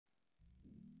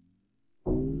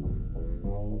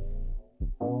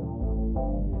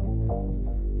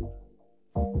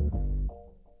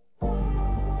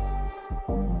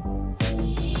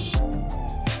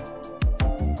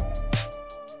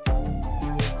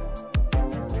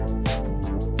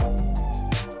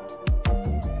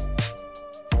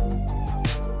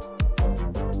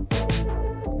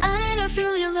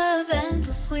Feel your love and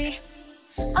too sweet.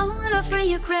 I wanna feel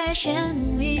you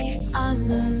crashing me.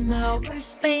 I'm in my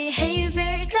worst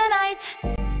behavior tonight.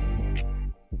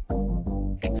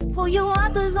 Pull you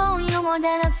walk alone, you're more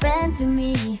than a friend to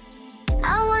me.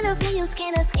 I wanna feel your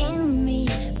skin to skin me.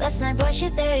 Let's not rush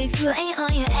it there if you ain't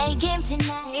on your A game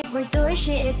tonight. We're doing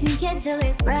shit if you can't do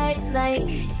it right. Like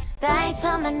bites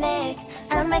on my neck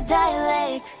and my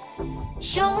dialect.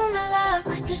 Show me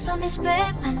love, just some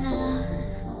respect, my love.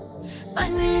 But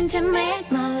we're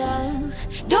intimate, my love.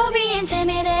 Don't be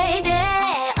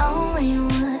intimidated. Only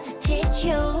want to teach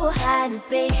you how to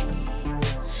be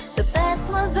the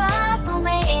best lover for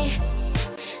me,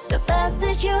 the best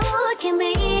that you can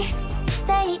be.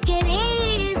 Take it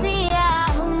easy.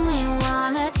 I only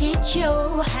wanna teach you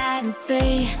how to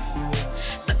be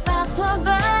the best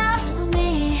lover for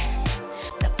me,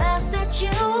 the best that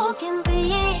you can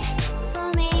be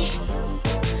for me.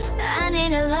 I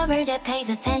need a lover that pays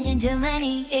attention to my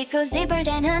needs. It goes deeper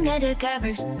than under the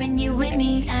covers when you with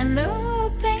me. And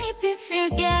look, baby, if you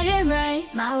get it right,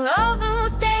 my love will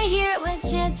stay here with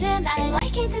you tonight.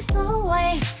 Like it this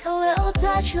way, a little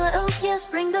touch, little kiss,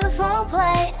 bring the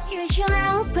foreplay. Use your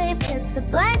own, babe, it's a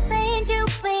blessing to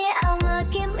be. I'm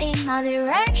looking me, my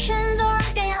directions are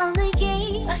the only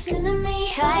key. Listen to me,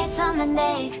 heights on my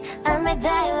neck, and my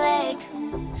dialect.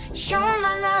 Show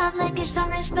my love like it's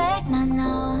some respect, I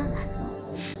know.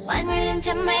 When we're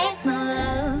intimate, my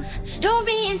love, don't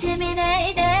be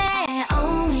intimidated. I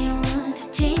only want to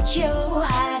teach you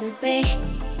how to be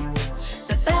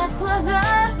the best lover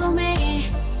for me,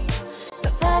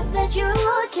 the best that you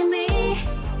can be.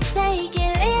 Take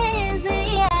it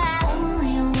easy. I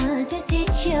only want to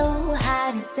teach you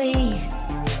how to be